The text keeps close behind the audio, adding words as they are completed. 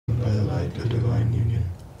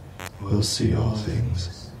will see all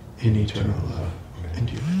things in eternal love and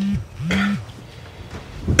unity.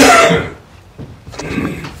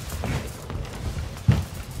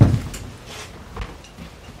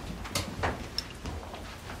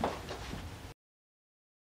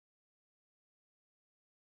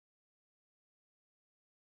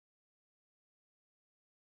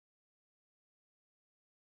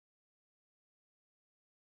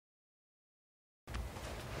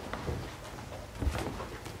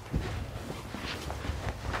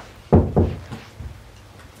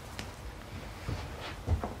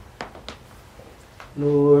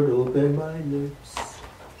 Lord, open my lips,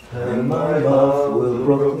 and my mouth will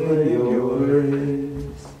proclaim your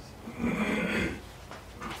praise.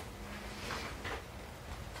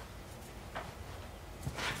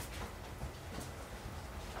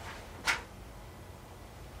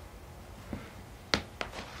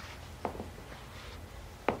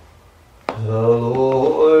 The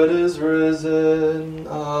Lord is risen,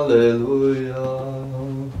 Alleluia.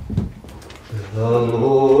 The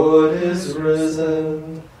Lord is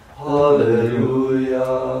risen,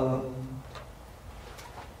 Hallelujah.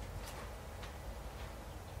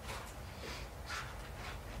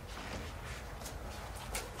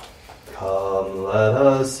 Come, let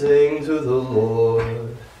us sing to the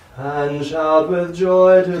Lord, and shout with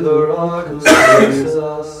joy to the Rock who saves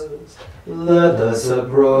us. Let us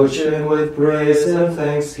approach him with praise and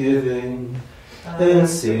thanksgiving, and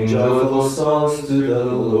sing joyful songs to the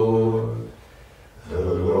Lord. The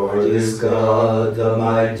Lord is God, the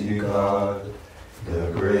mighty God,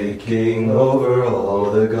 the great King over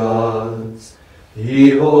all the gods.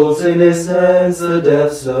 He holds in his hands the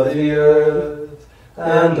depths of the earth,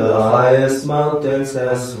 and the highest mountains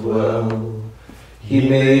as well. He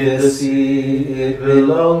made the sea, it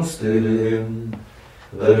belongs to him,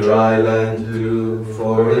 the dry land too,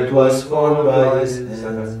 for it was formed by his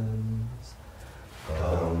hands.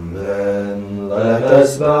 Come then, let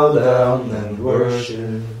us bow down and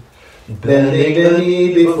worship, bending the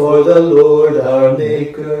knee before the Lord our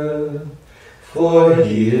Maker. For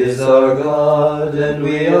he is our God, and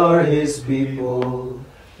we are his people,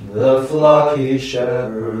 the flock he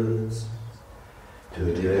shepherds.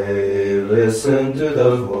 Today listen to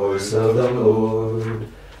the voice of the Lord.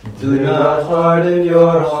 Do not harden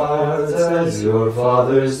your hearts as your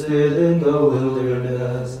fathers did in the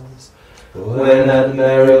wilderness, when at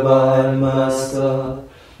Meribah and Massah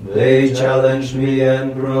they challenged me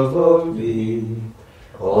and provoked me,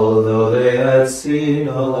 although they had seen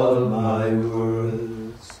all of my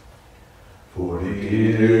words. 40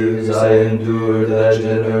 years I endured that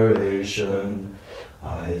generation.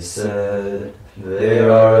 I said, they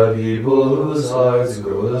are a people whose hearts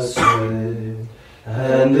go astray,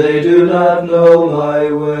 and they do not know my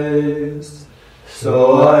ways.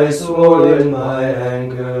 So I swore in my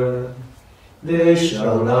anger, they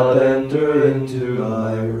shall not enter into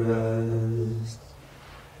my rest.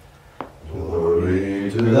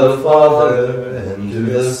 Glory to the Father, and to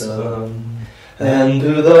the Son, and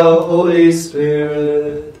to the Holy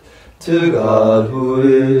Spirit, to God who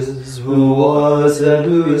is, who was, and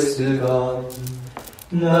who is to come,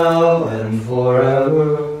 now and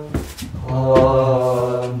forever.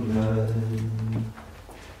 Amen.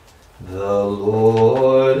 The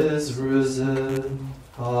Lord is risen.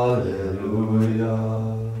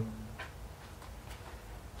 Hallelujah.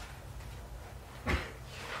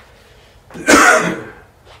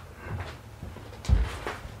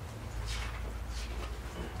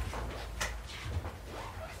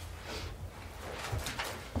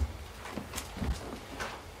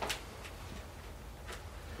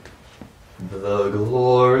 The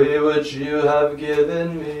glory which you have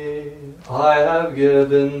given me, I have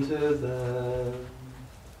given to them.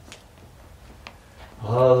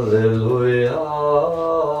 Hallelujah.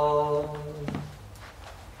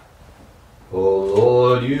 O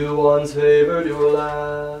Lord, you once favored your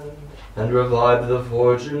land and revived the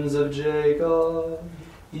fortunes of Jacob.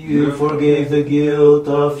 You forgave the guilt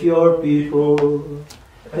of your people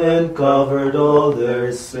and covered all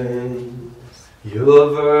their sins. You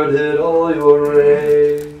averted all your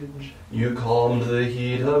rage. You calmed the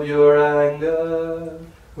heat of your anger.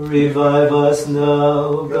 Revive us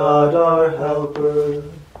now, God our helper.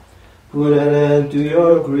 Put an end to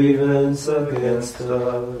your grievance against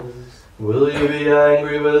us. Will you be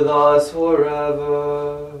angry with us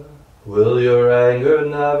forever? Will your anger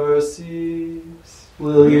never cease?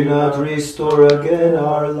 Will you not restore again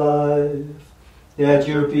our life, that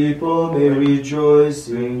your people may rejoice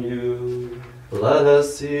in you? Let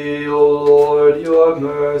us see, O Lord, your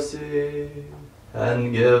mercy,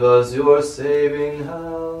 and give us your saving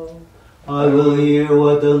help. I will hear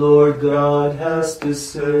what the Lord God has to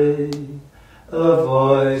say, a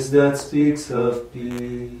voice that speaks of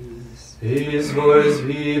peace. Peace for his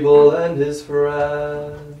people and his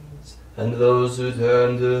friends, and those who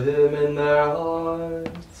turn to him in their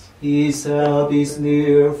hearts. His help is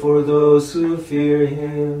near for those who fear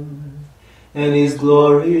him, and his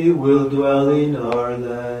glory will dwell in our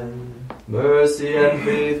land. Mercy and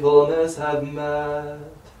faithfulness have met,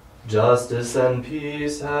 justice and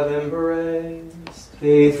peace have embraced.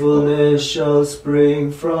 Faithfulness shall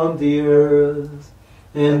spring from the earth,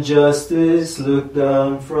 and justice look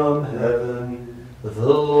down from heaven. The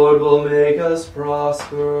Lord will make us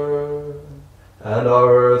prosper, and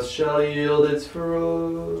our earth shall yield its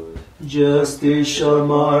fruit. Justice shall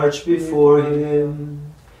march before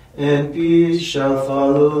him, and peace shall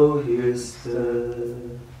follow his steps.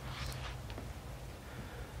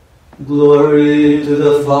 Glory to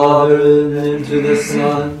the Father, and to the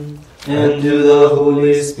Son, and to the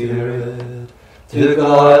Holy Spirit, to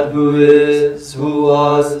God who is, who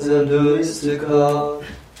was, and who is to come,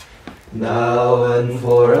 now and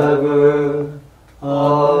forever.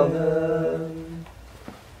 Amen.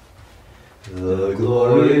 The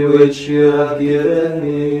glory which you have given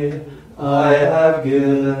me, I have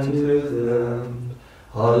given to them.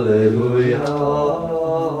 Hallelujah.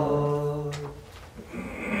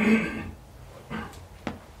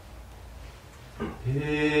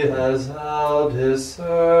 He has helped his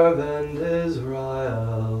servant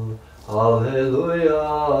Israel. Hallelujah.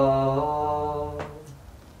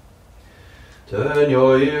 Turn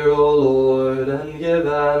your ear, O Lord, and give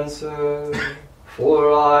answer,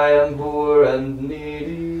 for I am poor and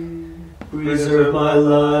needy. Preserve my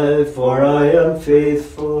life, for I am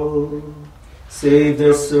faithful. Save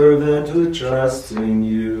the servant who trusts in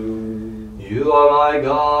you. You are my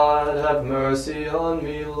God, have mercy on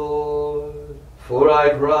me, Lord, for I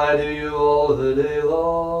cry to you all the day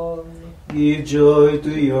long. Give joy to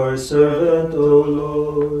your servant, O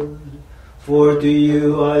Lord, for to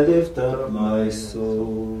you I lift up my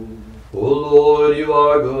soul. O Lord, you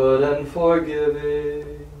are good and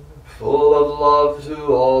forgiving, full of love to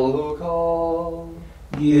all who call.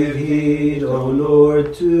 Give heed, O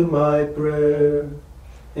Lord, to my prayer,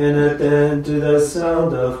 and attend to the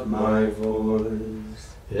sound of my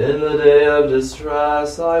voice. In the day of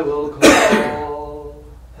distress I will call,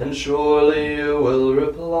 and surely you will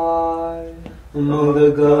reply. Among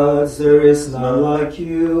the gods there is none like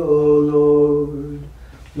you, O Lord,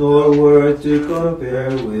 nor worth to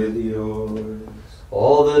compare with yours.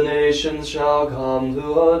 All the nations shall come to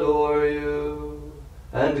adore you,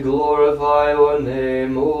 and glorify your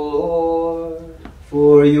name, O Lord.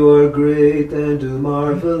 For you are great and do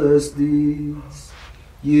marvelous deeds,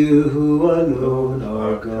 you who alone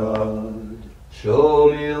are God. Show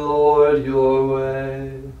me, Lord, your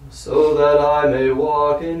way, so that I may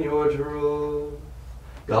walk in your truth.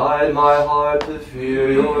 Guide my heart to fear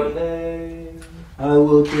your name. I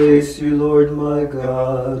will praise you, Lord my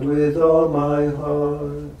God, with all my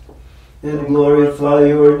heart, and glorify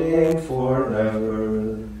your name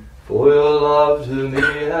forever. For your love to me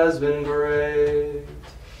has been great.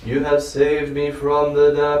 You have saved me from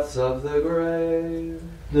the depths of the grave.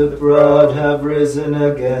 The proud have risen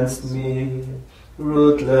against me.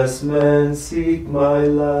 Ruthless men seek my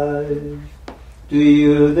life. To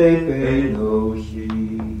you they pay no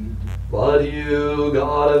heed. But you,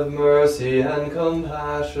 God of mercy and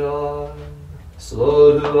compassion,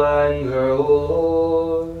 slow to anger, O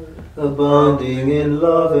Lord, abounding in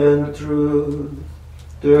love and truth,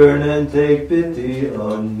 turn and take pity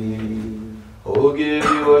on me. O give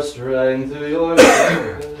your strength to your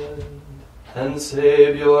servant, and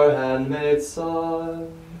save your handmaid's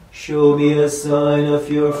son. Show me a sign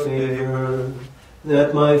of your favor,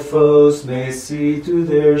 that my foes may see to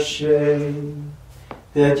their shame,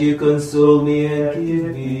 that you console me and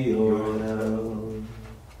give me your help.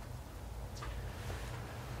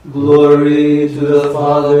 Glory to the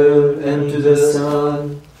Father, and to the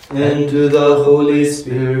Son, and to the Holy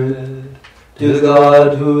Spirit, to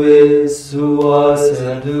God who is, who was,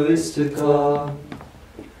 and who is to come,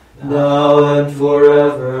 now and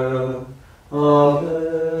forever.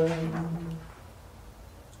 Amen.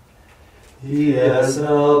 He has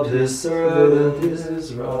helped his servant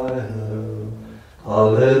Israel.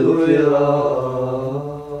 Hallelujah.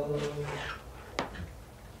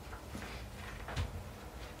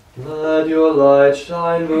 Let your light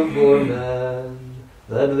shine before men,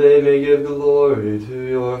 that they may give glory to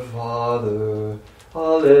your Father.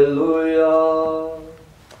 Hallelujah.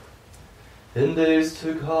 In days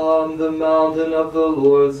to come, the mountain of the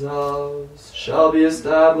Lord's house shall be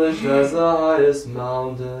established as the highest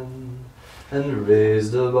mountain, and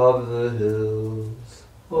raised above the hills.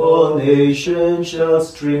 All nations shall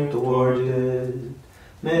stream toward it.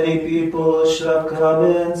 Many people shall come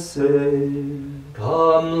and say,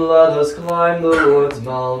 Come, let us climb the Lord's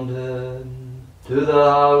mountain, to the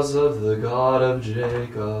house of the God of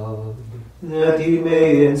Jacob. that he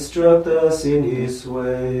may instruct us in his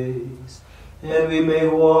ways, and we may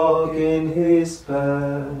walk in his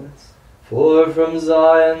paths. For from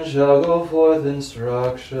Zion shall go forth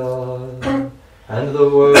instruction, and the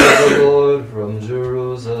word of the Lord from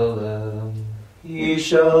Jerusalem. He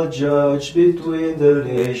shall judge between the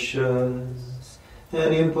nations,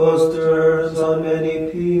 and impose terms on many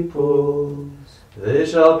peoples. They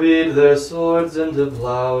shall beat their swords into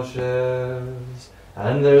plowshares,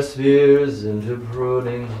 and their spears into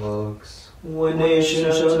pruning hooks. One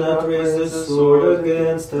nation shall not raise the sword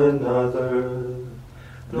against another,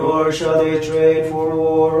 nor shall they train for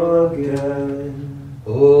war again.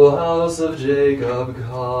 O house of Jacob,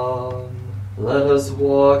 come, let us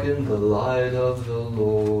walk in the light of the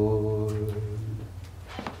Lord.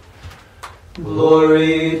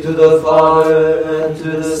 Glory to the Father, and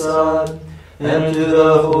to the Son, and to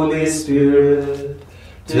the Holy Spirit,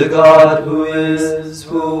 to God who is,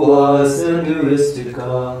 who was, and who is to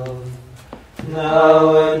come,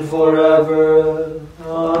 now and forever.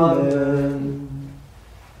 Amen.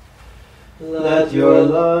 Let your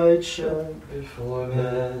light shine Before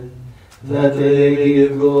men, that they may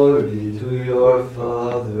give glory to your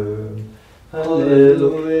Father.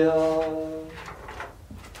 Hallelujah.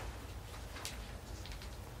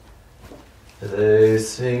 They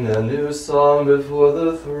sing a new song before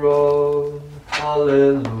the throne.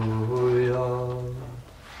 Hallelujah.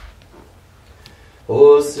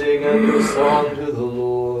 Oh, sing a new song to the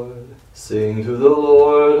Lord. Sing to the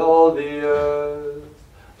Lord, all the earth.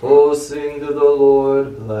 Oh, sing to the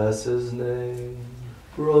Lord, bless his name.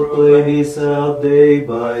 Proclaim his out day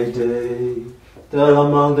by day. Tell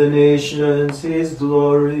among the nations his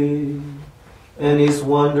glory, and his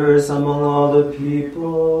wonders among all the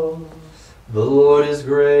peoples. The Lord is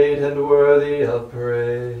great and worthy of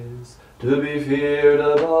praise, to be feared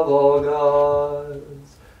above all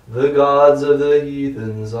gods. The gods of the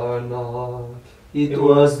heathens are not. It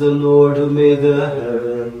was the Lord who made the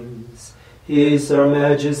heavens. His are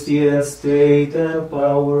majesty and state and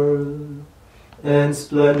power, and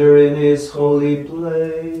splendor in his holy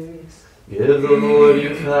place. Give the Lord,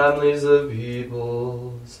 you families of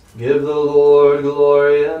peoples. Give the Lord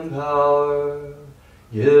glory and power.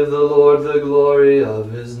 Give the Lord the glory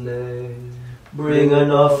of his name. Bring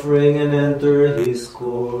an offering and enter his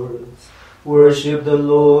courts. Worship the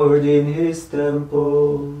Lord in his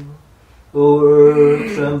temple. O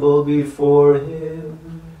earth, tremble before him.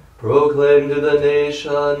 Proclaim to the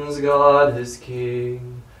nations, God is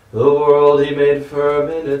king. The world he made firm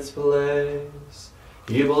in its place.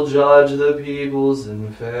 He will judge the peoples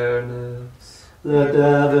in fairness. Let the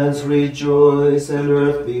heavens rejoice and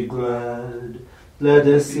earth be glad. Let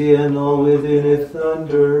the sea and all within it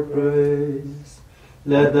thunder praise.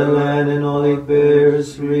 Let the land and all it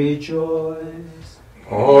bears rejoice.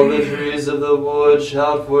 All the trees of the wood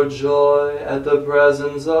shout for joy at the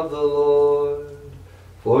presence of the Lord.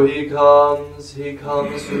 For he comes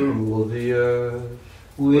to rule the earth.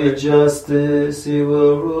 With justice he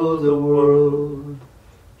will rule the world.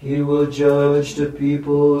 He will judge the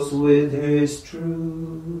peoples with his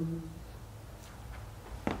truth.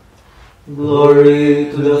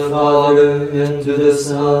 Glory to the Father, and to the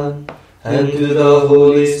Son, and to the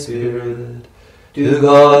Holy Spirit, to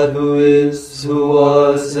God who is, who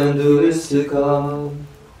was, and who is to come,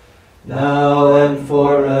 now and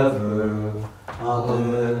forever.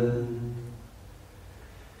 Amen.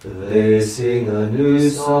 They sing a new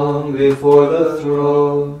song before the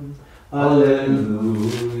throne.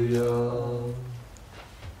 Alleluia.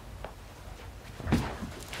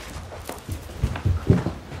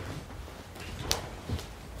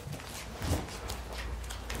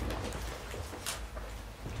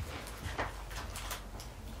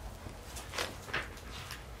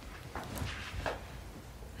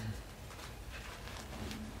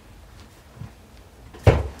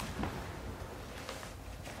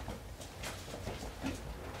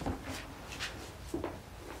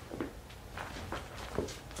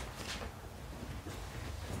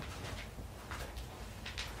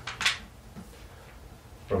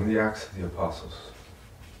 From the Acts of the Apostles.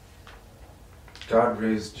 God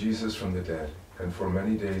raised Jesus from the dead, and for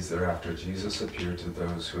many days thereafter Jesus appeared to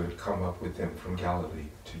those who had come up with him from Galilee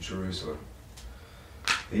to Jerusalem.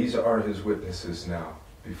 These are his witnesses now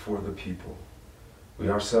before the people. We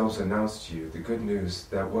ourselves announce to you the good news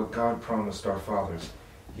that what God promised our fathers,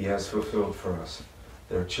 he has fulfilled for us,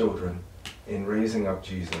 their children, in raising up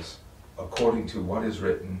Jesus, according to what is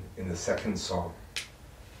written in the second Psalm.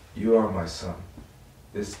 You are my son.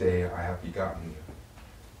 This day I have begotten you.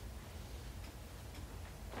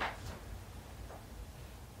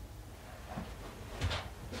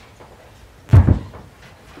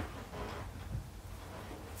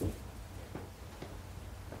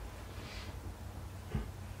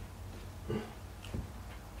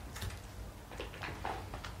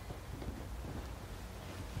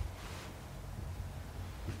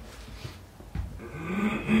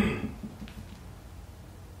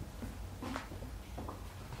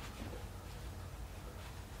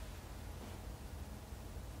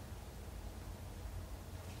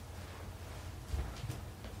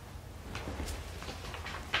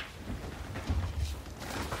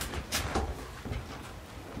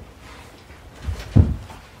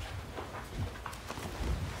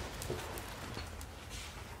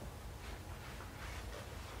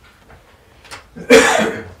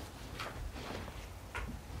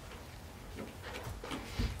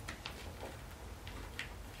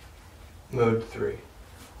 Mode 3.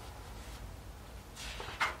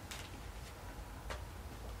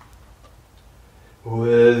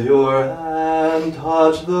 With your hand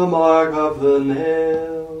touch the mark of the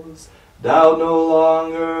nails. Doubt no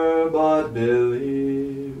longer, but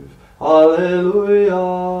believe. Alleluia.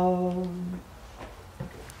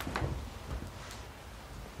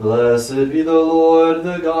 Blessed be the Lord,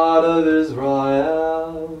 the God of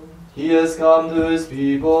Israel. He has come to his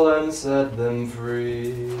people and set them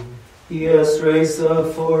free. He has raised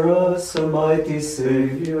up for us a mighty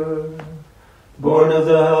Savior, born of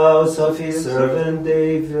the house of his servant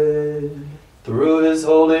David. Through his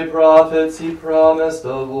holy prophets he promised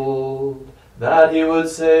of old that he would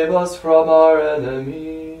save us from our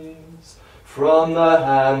enemies, from the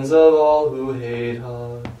hands of all who hate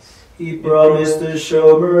us. He promised to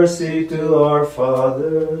show mercy to our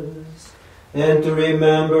fathers and to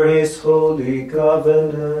remember his holy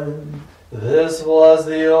covenant. This was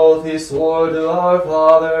the oath he swore to our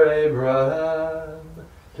father Abraham,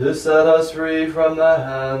 to set us free from the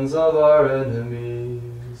hands of our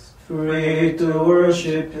enemies. Free to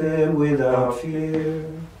worship him without fear,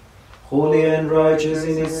 holy and righteous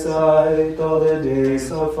in his sight all the days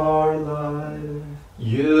of our life.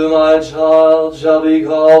 You, my child, shall be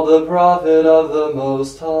called the prophet of the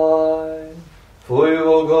Most High, for you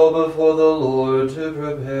will go before the Lord to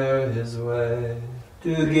prepare his way,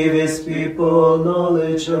 to give his people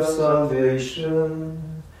knowledge of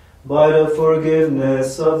salvation by the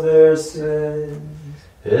forgiveness of their sins.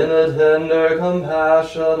 In the tender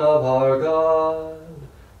compassion of our God,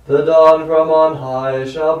 the dawn from on high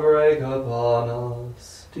shall break upon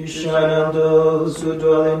us, to shine on those who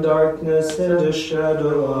dwell in darkness and the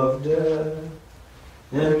shadow of death,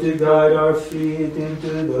 and to guide our feet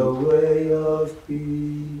into the way of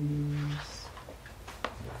peace.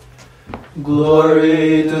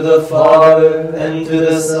 Glory to the Father, and to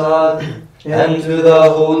the Son, and to the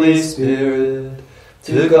Holy Spirit,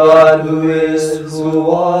 to God who is, who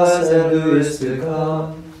was, and who is to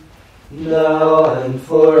come, now and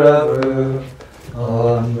forever.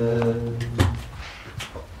 Amen.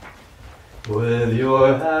 With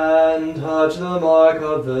your hand touch the mark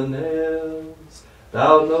of the nails.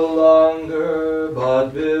 Doubt no longer, but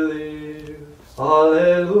believe.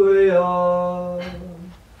 Alleluia.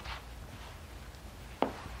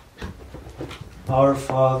 Our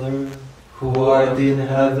Father, who art in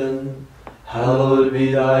heaven, hallowed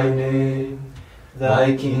be thy name.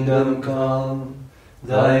 Thy kingdom come,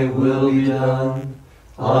 thy will be done,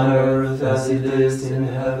 on earth as it is in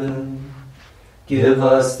heaven. Give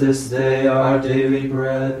us this day our daily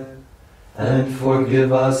bread, and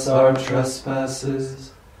forgive us our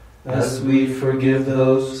trespasses, as we forgive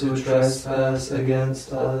those who trespass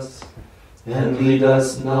against us. And lead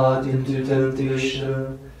us not into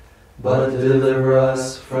temptation, but deliver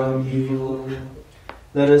us from evil.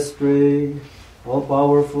 Let us pray.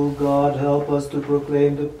 All-powerful God, help us to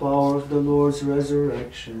proclaim the power of the Lord's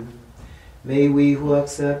resurrection. May we who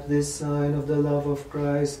accept this sign of the love of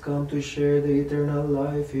Christ come to share the eternal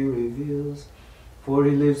life he reveals. For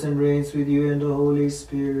he lives and reigns with you in the Holy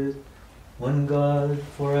Spirit, one God,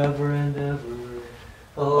 forever and ever.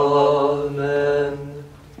 Amen.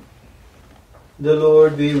 The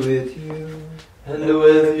Lord be with you. And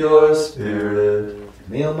with your spirit.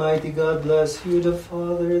 May Almighty God bless you, the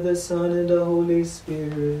Father, the Son, and the Holy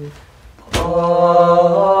Spirit.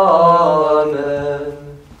 Amen.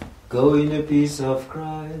 Go in the peace of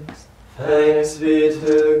Christ. Thanks be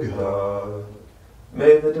to God.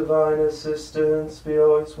 May the divine assistance be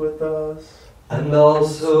always with us, And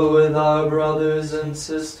also with our brothers and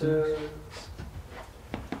sisters.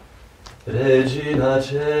 Regina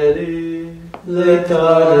Celi,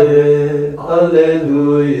 laetare,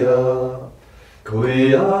 alleluia,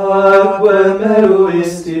 quiaque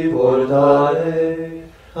meruisti portare,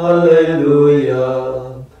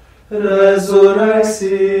 alleluia,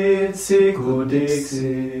 resurrexit sicut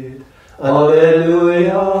dixit,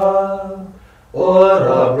 alleluia,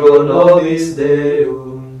 ora pro nobis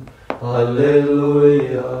Deum,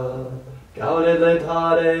 alleluia. Gaudet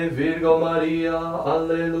laetare Virgo Maria,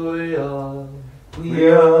 alleluia.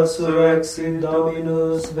 Quia surrexit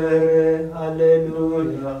Dominus vere,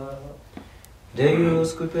 alleluia.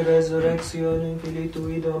 Deus, qui per resurrectionem Filii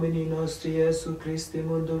Tui Domini nostri Iesu Christi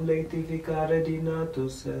mundum laetificare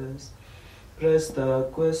dignatus est, presta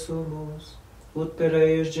que sumus, ut per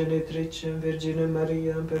eius genitricem Virginem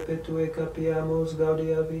Mariam perpetue capiamus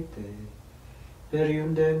gaudia vitae, per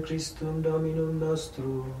iundem Christum Dominum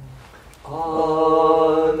nostrum.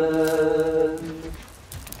 Amen.